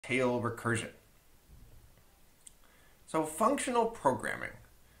tail recursion. So functional programming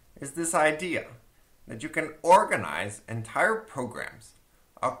is this idea that you can organize entire programs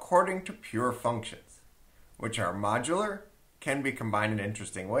according to pure functions, which are modular, can be combined in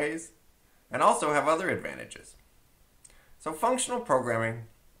interesting ways, and also have other advantages. So functional programming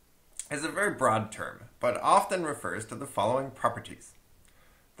is a very broad term, but often refers to the following properties: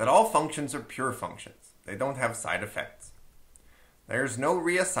 that all functions are pure functions. They don't have side effects. There's no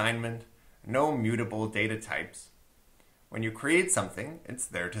reassignment, no mutable data types. When you create something, it's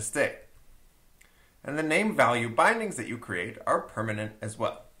there to stay. And the name-value bindings that you create are permanent as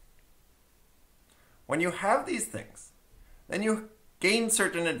well. When you have these things, then you gain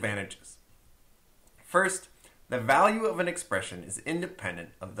certain advantages. First, the value of an expression is independent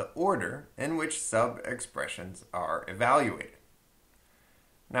of the order in which sub-expressions are evaluated.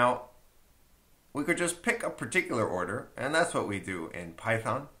 Now, we could just pick a particular order, and that's what we do in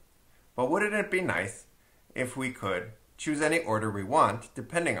Python. But wouldn't it be nice if we could choose any order we want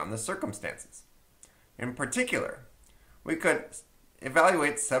depending on the circumstances? In particular, we could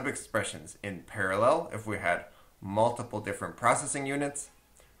evaluate sub-expressions in parallel if we had multiple different processing units,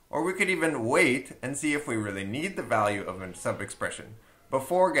 or we could even wait and see if we really need the value of a sub-expression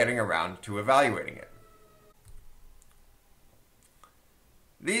before getting around to evaluating it.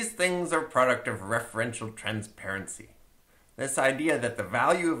 These things are product of referential transparency. This idea that the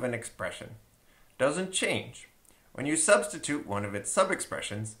value of an expression doesn't change when you substitute one of its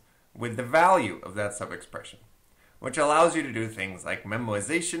sub-expressions with the value of that sub-expression, which allows you to do things like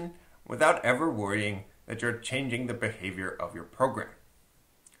memoization without ever worrying that you're changing the behavior of your program.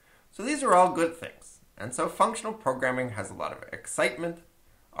 So these are all good things, and so functional programming has a lot of excitement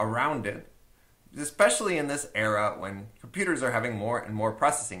around it, especially in this era when computers are having more and more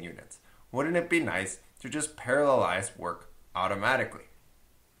processing units. Wouldn't it be nice to just parallelize work automatically?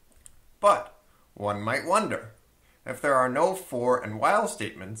 But one might wonder, if there are no for and while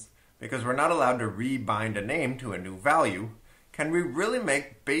statements, because we're not allowed to rebind a name to a new value, can we really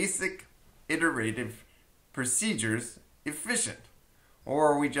make basic iterative procedures efficient?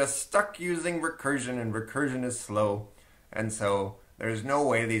 Or are we just stuck using recursion, and recursion is slow, and so there's no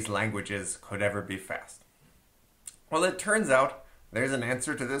way these languages could ever be fast? Well, it turns out there's an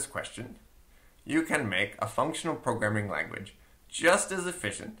answer to this question. You can make a functional programming language just as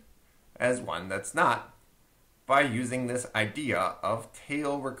efficient as one that's not, by using this idea of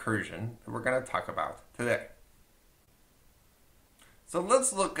tail recursion that we're going to talk about today. So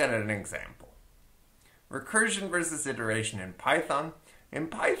let's look at an example. Recursion versus iteration in Python. In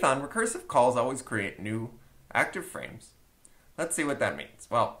Python, recursive calls always create new active frames. Let's see what that means.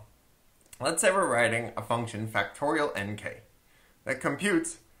 Well, let's say we're writing a function factorial nk that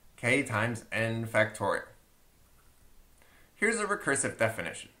computes k times n factorial. Here's a recursive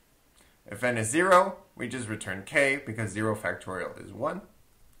definition. If n is 0, we just return k because 0 factorial is 1.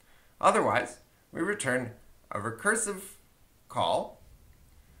 Otherwise, we return a recursive call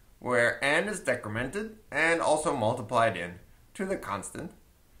where n is decremented and also multiplied in to the constant,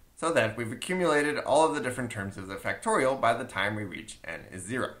 so that we've accumulated all of the different terms of the factorial by the time we reach n is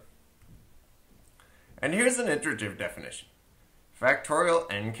 0. And here's an iterative definition. Factorial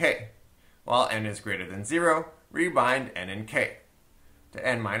nk. While n is greater than 0, rebind n and k to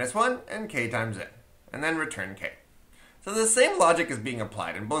n minus 1 and k times n, and then return k. So the same logic is being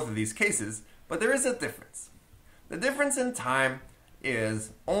applied in both of these cases, but there is a difference. The difference in time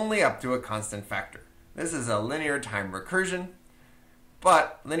is only up to a constant factor. This is a linear time recursion,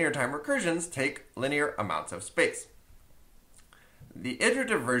 but linear time recursions take linear amounts of space. The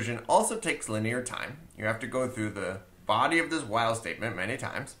iterative version also takes linear time. You have to go through the body of this while statement many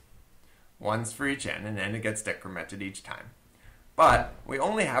times, once for each n, and then it gets decremented each time. But we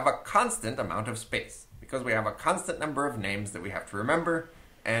only have a constant amount of space, because we have a constant number of names that we have to remember,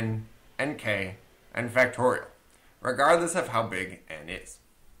 n, nk, and factorial, regardless of how big n is.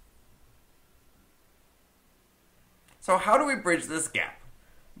 So how do we bridge this gap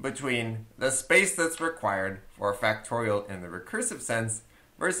between the space that's required for a factorial in the recursive sense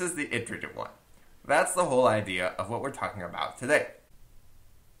versus the iterative one? That's the whole idea of what we're talking about today.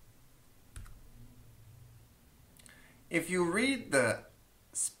 If you read the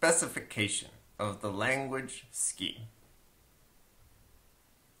specification of the language scheme,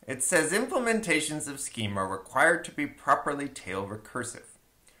 it says implementations of scheme are required to be properly tail recursive.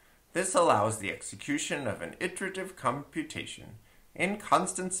 This allows the execution of an iterative computation in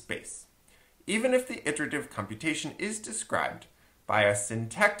constant space, even if the iterative computation is described by a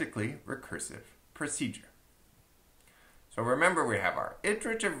syntactically recursive procedure. So remember, we have our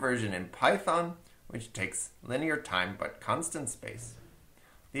iterative version in Python, which takes linear time but constant space.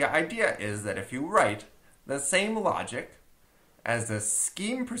 The idea is that if you write the same logic as the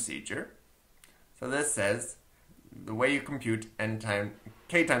scheme procedure, so this says the way you compute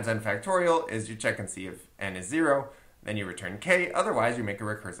k times n factorial is you check and see if n is 0, then you return k, otherwise you make a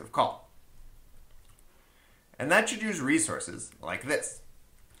recursive call. And that should use resources like this.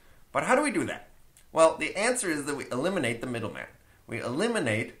 But how do we do that? Well, the answer is that we eliminate the middleman. We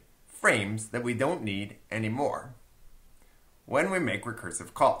eliminate frames that we don't need anymore when we make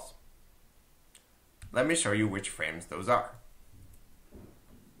recursive calls. Let me show you which frames those are.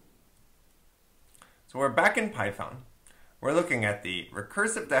 So we're back in Python. We're looking at the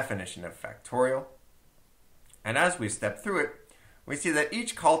recursive definition of factorial. And as we step through it, we see that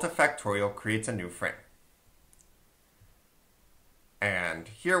each call to factorial creates a new frame. And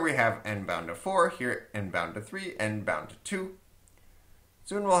here we have n bound to 4, here n bound to 3, n bound to 2.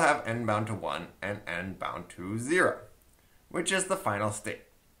 Soon we'll have n bound to 1 and n bound to 0, which is the final state.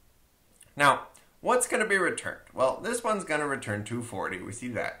 Now, what's going to be returned? Well, this one's going to return 240, we see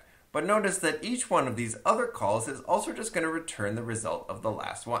that. But notice that each one of these other calls is also just going to return the result of the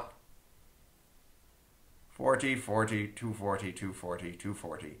last one. 40, 40, 240, 240,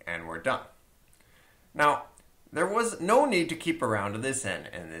 240, and we're done. Now, there was no need to keep around this n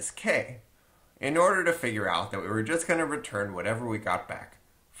and this k in order to figure out that we were just going to return whatever we got back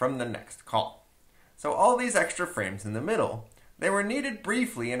from the next call. So all these extra frames in the middle, they were needed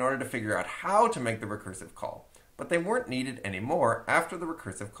briefly in order to figure out how to make the recursive call, but they weren't needed anymore after the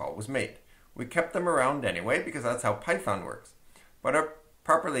recursive call was made. We kept them around anyway because that's how Python works, but a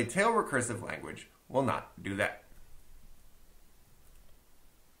properly tail recursive language will not do that.